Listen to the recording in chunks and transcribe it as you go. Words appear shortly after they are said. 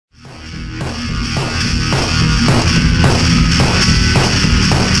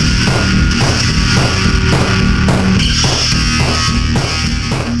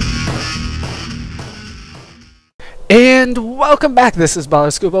And welcome back, this is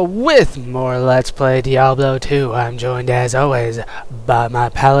Buttercrust with more Let's Play Diablo 2. I'm joined as always by my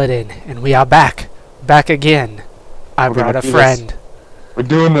paladin, and we are back again. I brought a friend. We're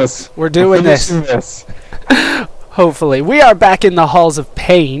doing this. We're doing this. Hopefully. We are back in the halls of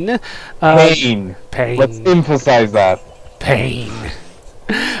pain. Pain. Pain. Let's emphasize that. Pain.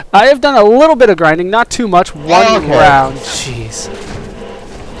 I have done a little bit of grinding, not too much. One round. Jeez.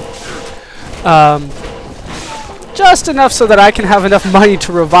 Just enough so that I can have enough money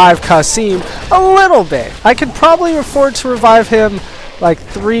to revive Qasim a little bit. I could probably afford to revive him like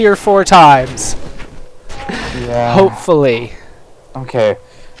 3 or 4 times. Yeah. Hopefully. Okay.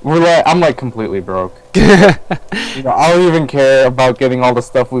 I'm like completely broke. I don't even care about getting all the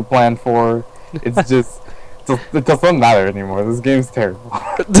stuff we planned for. It's just it doesn't matter anymore. This game's terrible.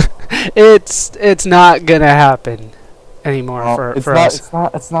 It's not gonna happen anymore for us.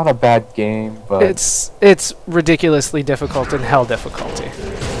 It's not a bad game, but it's ridiculously difficult in hell difficulty.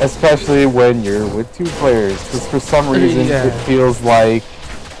 Especially when you're with 2 players, because for some reason it feels like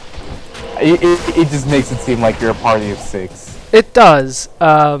it just makes it seem like you're a party of 6. It does.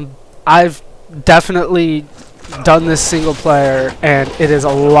 I've definitely done this single player, and it is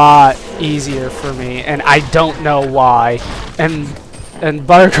a lot easier for me, and I don't know why. And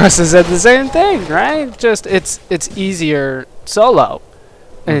Buttercrust has said the same thing, right? Just it's easier solo,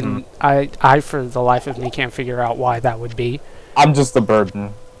 and I for the life of me can't figure out why that would be. I'm just a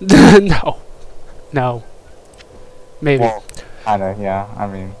burden. No, maybe. Well, kinda, yeah. I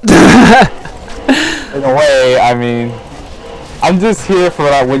mean, in a way, I mean, I'm just here for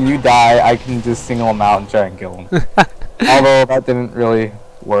that. When you die, I can just single them out and try and kill them. Although that didn't really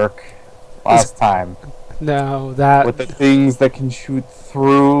work last time. No, that with the things that can shoot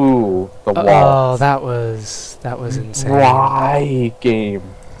through the wall. Oh, that was insane. Why, game?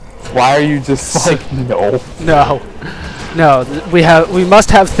 Why are you just like no? No. We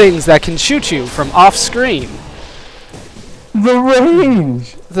must have things that can shoot you from off screen. The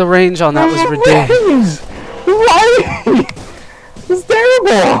range. The range on that was ridiculous. Why? It's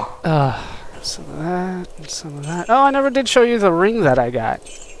terrible. Some of that, some of that. Oh, I never did show you the ring that I got.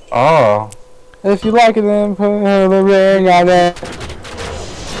 Oh. If you like it, then put the ring on it.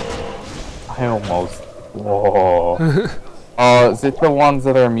 I almost. Whoa. Oh, is it the ones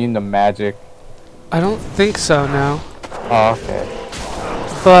that are immune to magic? I don't think so, no. Oh, okay.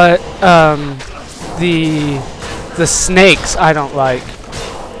 But, the snakes I don't like.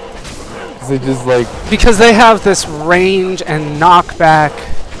 Is it just like... Because they have this range and knockback.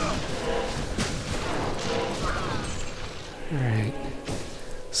 Alright.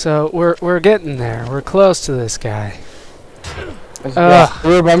 So we're getting there. We're close to this guy.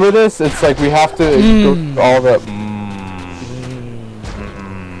 Remember this? It's like we have to go through all the.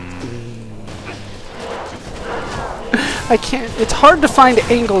 I can't. It's hard to find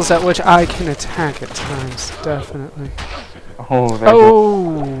angles at which I can attack at times. Definitely.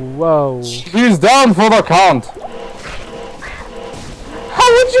 Oh, whoa! He's down for the count.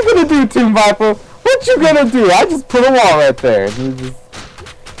 What you gonna do, Team Viper? What you gonna do? I just put a wall right there.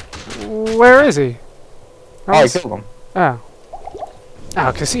 Where is he? Oh, I killed him. Oh,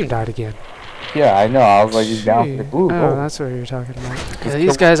 Qasim died again. Yeah, I know. I was like, he's down for the blue. Oh, that's what you're talking about. Yeah,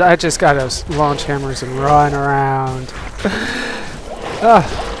 these guys, I just gotta launch hammers and run around.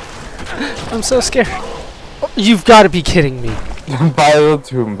 I'm so scared. Oh, you've got to be kidding me. By the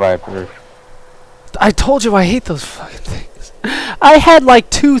Tomb Viper. I told you I hate those fucking things. I had like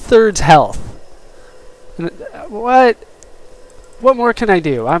 2/3 health. What? What more can I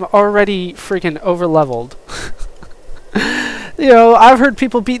do? I'm already freaking over-leveled. You know, I've heard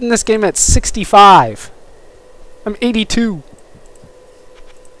people beating this game at 65. I'm 82.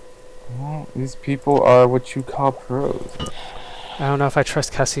 Well, these people are what you call pros. I don't know if I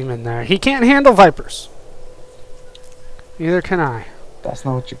trust Qasim in there. He can't handle vipers. Neither can I. That's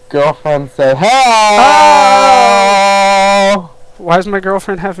not what your girlfriend said. Hello! Oh! Why is my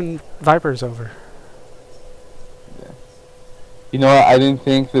girlfriend having vipers over? You know what? I didn't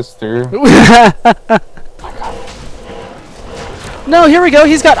think this through. No, here we go.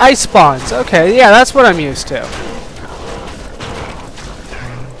 He's got ice spawns. Okay, yeah, that's what I'm used to.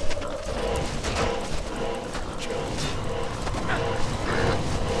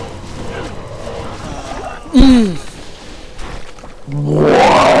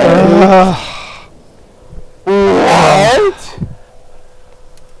 What? What?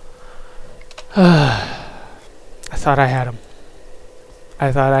 I thought I had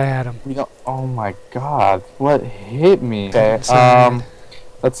him. You know, oh my god, what hit me? Okay,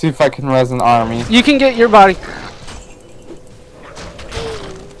 let's see if I can res an army. You can get your body.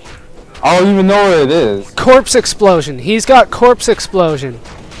 I don't even know where it is. Corpse explosion. He's got corpse explosion.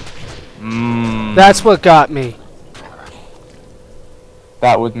 That's what got me.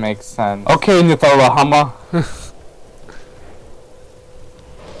 That would make sense. Okay, Nutella Hama.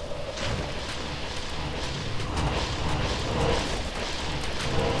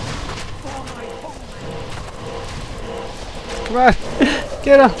 Come on.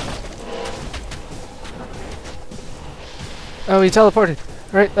 Get him. Oh, he teleported.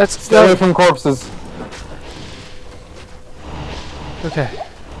 Alright, let's Stay away go. from corpses. Okay.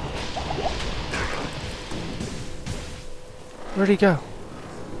 Where'd he go?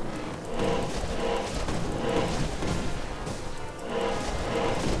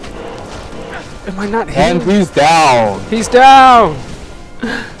 Am I not hitting? And he's down. He's down!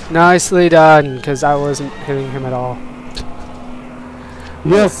 Nicely done, because I wasn't hitting him at all.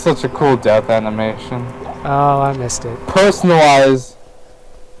 He has such a cool death animation. Oh, I missed it. Personalized.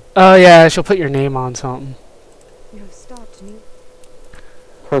 Oh yeah, she'll put your name on something. You have stopped me.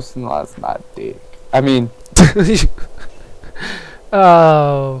 Personalized, not dick. I mean,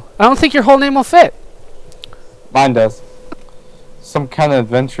 Oh, I don't think your whole name will fit. mine does. Some kind of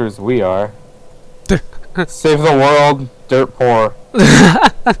adventurers we are. Save the world, dirt poor.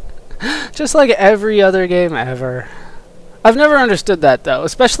 Just like every other game ever. I've never understood that though,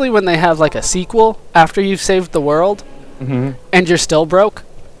 especially when they have like a sequel after you've saved the world and you're still broke.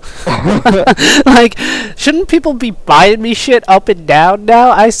 Like, shouldn't people be buying me shit up and down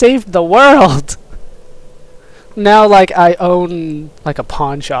now? I saved the world. Now, like, I own like a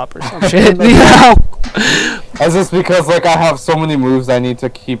pawn shop or some shit. You know? Is this because like I have so many moves I need to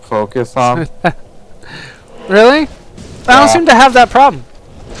keep focus on? Really? I don't seem to have that problem.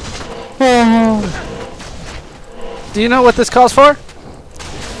 Do you know what this calls for?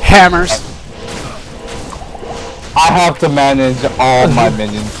 Hammers. I have to manage all my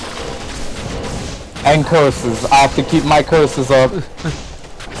minions. And curses. I have to keep my curses up.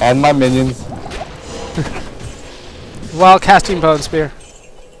 And my minions. While casting Bone Spear.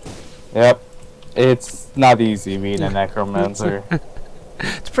 Yep. It's not easy being a necromancer.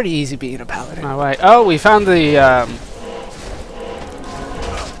 It's pretty easy being a paladin. Oh, wait. Oh, we found the,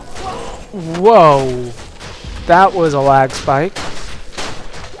 Whoa. That was a lag spike.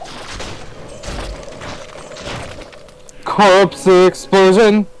 Corpse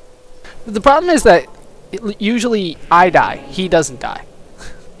explosion. The problem is that usually I die. He doesn't die.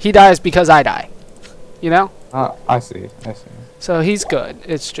 He dies because I die. You know? I see. I see. So he's good.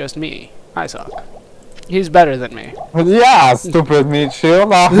 It's just me. I suck. He's better than me. Yeah, stupid meat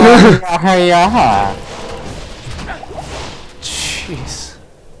shield. Jeez.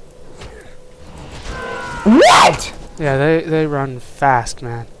 What? Yeah, they run fast,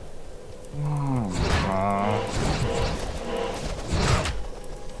 man.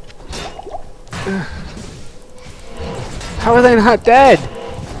 How are they not dead?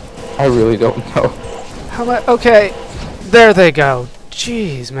 I really don't know. How much? Okay, there they go.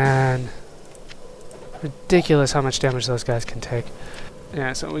 Jeez, man. Ridiculous how much damage those guys can take.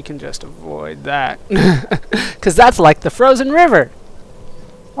 Yeah, so we can just avoid that. Because that's like the frozen river.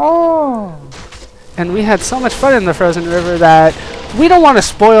 Oh. And we had so much fun in the frozen river that we don't want to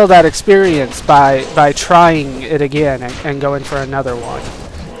spoil that experience by trying it again and going for another one.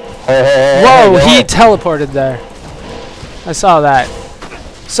 Whoa, he teleported there. I saw that.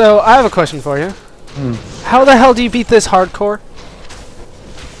 So, I have a question for you. How the hell do you beat this hardcore?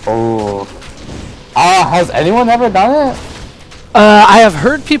 Oh. Has anyone ever done it? I have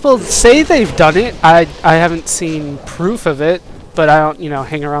heard people say they've done it. I haven't seen proof of it, but I don't,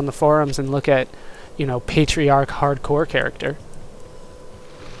 hang around the forums and look at, patriarch hardcore character.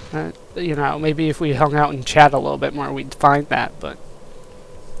 Maybe if we hung out and chat a little bit more, we'd find that, but...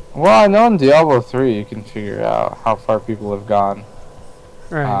 Well, I know in Diablo 3 you can figure out how far people have gone.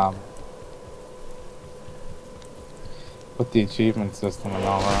 Right. With the achievement system and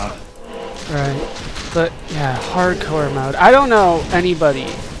all that. Right. But, yeah, hardcore mode. I don't know anybody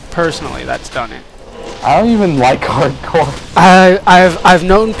personally that's done it. I don't even like hardcore. I've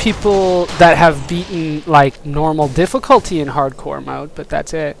known people that have beaten, like, normal difficulty in hardcore mode, but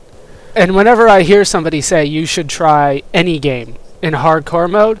that's it. And whenever I hear somebody say you should try any game in hardcore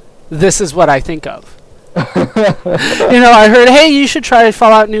mode, this is what I think of. I heard, hey, you should try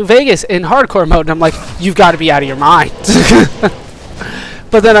Fallout New Vegas in hardcore mode, and I'm like, you've got to be out of your mind.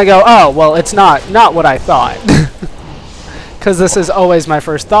 But then I go, oh, well, it's not what I thought. Because this is always my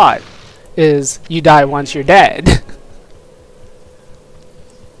first thought, is you die once you're dead.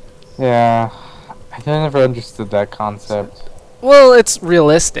 Yeah, I never understood that concept. Well, it's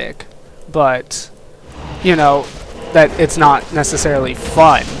realistic, but, that it's not necessarily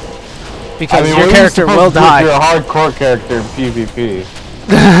fun. because I mean, your character will die. You're a hardcore character in PvP.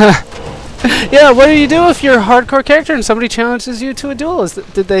 Yeah, what do you do if you're a hardcore character and somebody challenges you to a duel?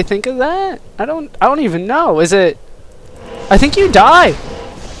 Did they think of that? I don't even know. Is it? I think you die.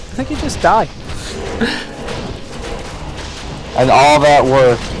 I think you just die. And all that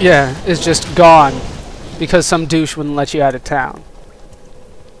work. Yeah, is just gone because some douche wouldn't let you out of town.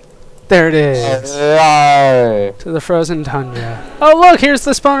 There it is. Right. To the frozen tundra. Oh look, here's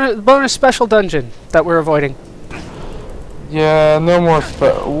the bonus special dungeon that we're avoiding. Yeah, no more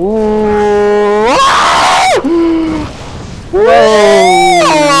Whoa! Whoa!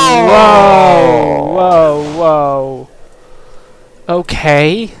 Whoa! Whoa!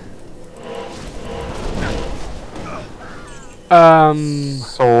 Okay.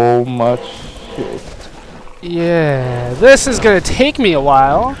 So much shit. Yeah, this is gonna take me a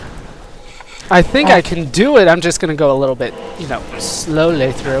while. I think I can do it. I'm just gonna go a little bit, you know,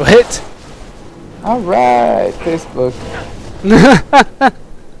 slowly through it. Alright, Facebook.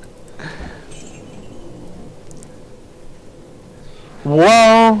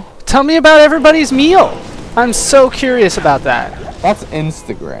 Well, tell me about everybody's meal. I'm so curious about that. That's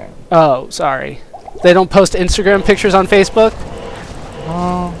Instagram. Oh, sorry. They don't post Instagram pictures on Facebook?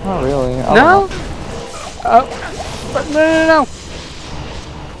 Oh, not really. No? Oh, no.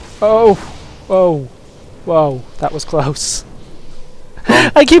 Oh, whoa, whoa, that was close.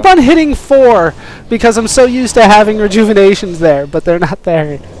 I keep on hitting 4 because I'm so used to having rejuvenations there, but they're not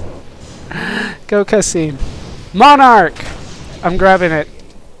there. Go Cassim. Monarch! I'm grabbing it.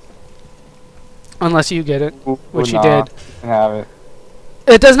 Unless you get it, which you did. You can have it.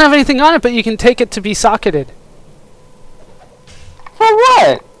 It doesn't have anything on it, but you can take it to be socketed. For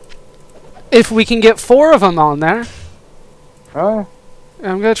what? If we can get 4 of them on there. Really?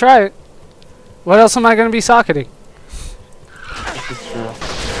 I'm gonna try it. What else am I gonna be socketing? This is true.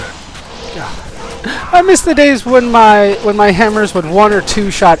 I miss the days when my hammers would 1 or 2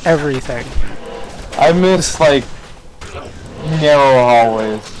 shot everything. I miss like narrow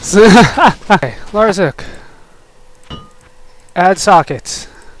hallways. Okay, Larzuk. Add sockets.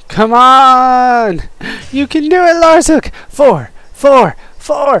 Come on! You can do it, Larzuk! 4, 4,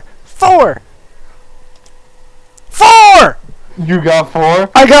 4, 4! 4! You got 4?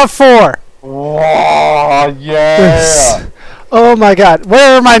 I got 4! Whoa, yeah! Oh my god,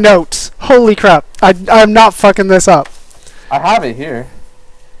 where are my notes? Holy crap, I'm not fucking this up. I have it here.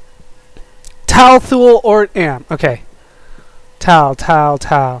 Tal, Thule, or Am. Okay. Tal.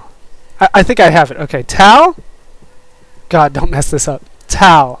 I think I have it. Okay, Tal? God, don't mess this up.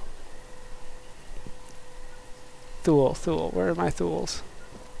 Tal. Thule. Where are my Thules?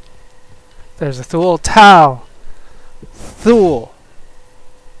 There's a Thule. Tal. Thule.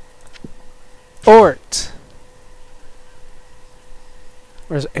 Ort.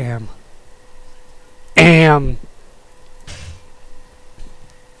 Where's Am? Am.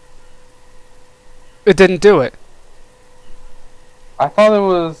 It didn't do it. I thought it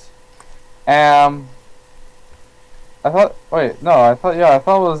was wait, no, I thought it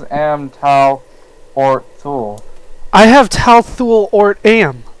was Tal, Ort, Thule. I have Tal, Thule, Ort,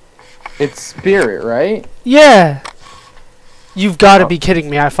 Am. It's Spirit, right? Yeah. You've got to be kidding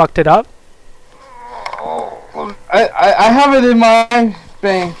me. I fucked it up. I have it in my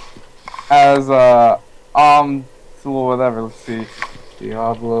bank as Thule, whatever. Let's see.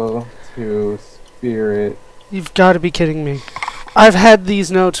 Diablo 2 Spirit. You've got to be kidding me. I've had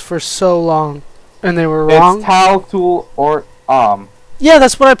these notes for so long, and they were wrong. It's Tal, Thule, Ort, Yeah,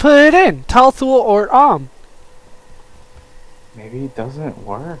 that's what I put it in. Tal, Thule, Ort, Maybe it doesn't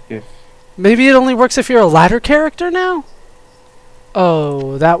work if... Maybe it only works if you're a ladder character now?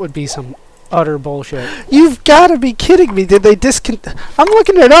 Oh, that would be some utter bullshit. You've got to be kidding me. Did they I'm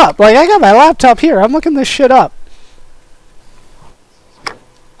looking it up. Like, I got my laptop here. I'm looking this shit up.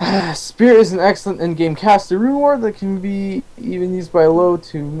 Spirit is an excellent in-game caster reward that can be even used by low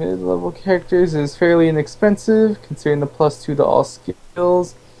to mid-level characters. It is fairly inexpensive, considering the +2 to all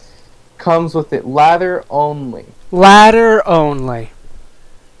skills. Comes with it ladder only. Ladder only.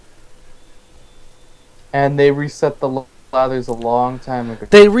 And they reset the ladders a long time ago.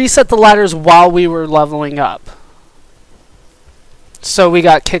 They reset the ladders while we were leveling up. So we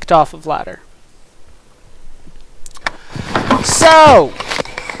got kicked off of ladder. So...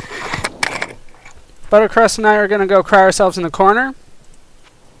 Buttercrust and I are going to go cry ourselves in the corner.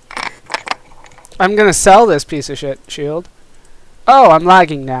 I'm going to sell this piece of shit shield. Oh, I'm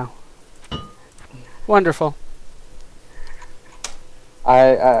lagging now. Wonderful.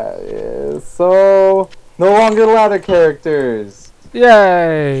 So no longer ladder characters.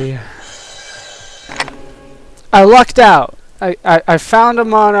 Yay. I lucked out. I found a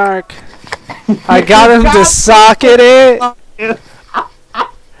monarch. I got him to socket it,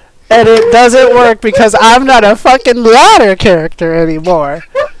 and it doesn't work because I'm not a fucking ladder character anymore.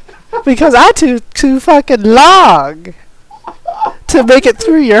 Because I too fucking long to make it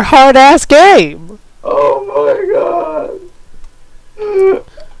through your hard ass game. Oh my god.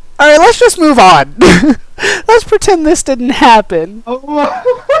 Alright, let's just move on. Let's pretend this didn't happen. Oh my.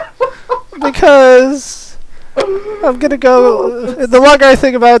 Because I'm gonna go. The longer I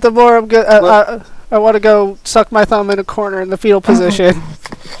think about it, the more I'm gonna. I want to go suck my thumb in a corner in the fetal position.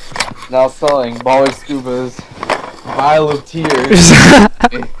 Now selling Baller Scuba's Vial of Tears.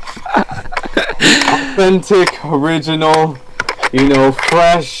 Authentic, original,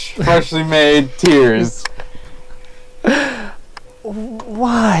 freshly made tears.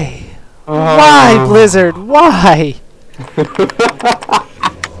 Why? Why, Blizzard? Why?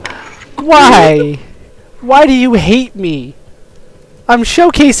 Why? Why do you hate me? I'm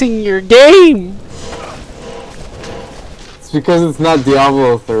showcasing your game. It's because it's not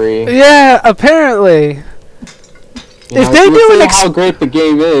Diablo 3. Yeah, apparently. If they do how great the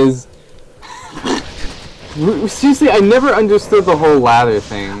game is. Seriously, I never understood the whole ladder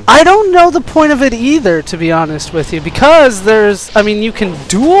thing. I don't know the point of it either, to be honest with you, because you can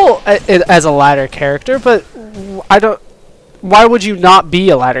duel it as a ladder character, but why would you not be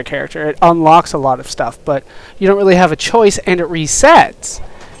a ladder character? It unlocks a lot of stuff, but you don't really have a choice, and it resets.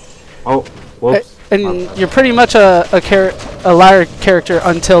 Oh, whoops. And you're pretty much a ladder character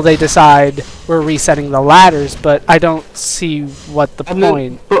until they decide we're resetting the ladders, but I don't see what the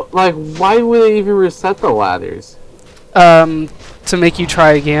point. But, why would they even reset the ladders? To make you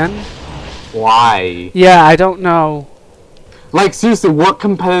try again. Why? Yeah, I don't know. Seriously, what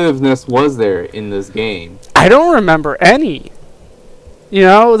competitiveness was there in this game? I don't remember any. The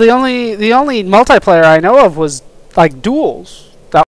only multiplayer I know of was, duels.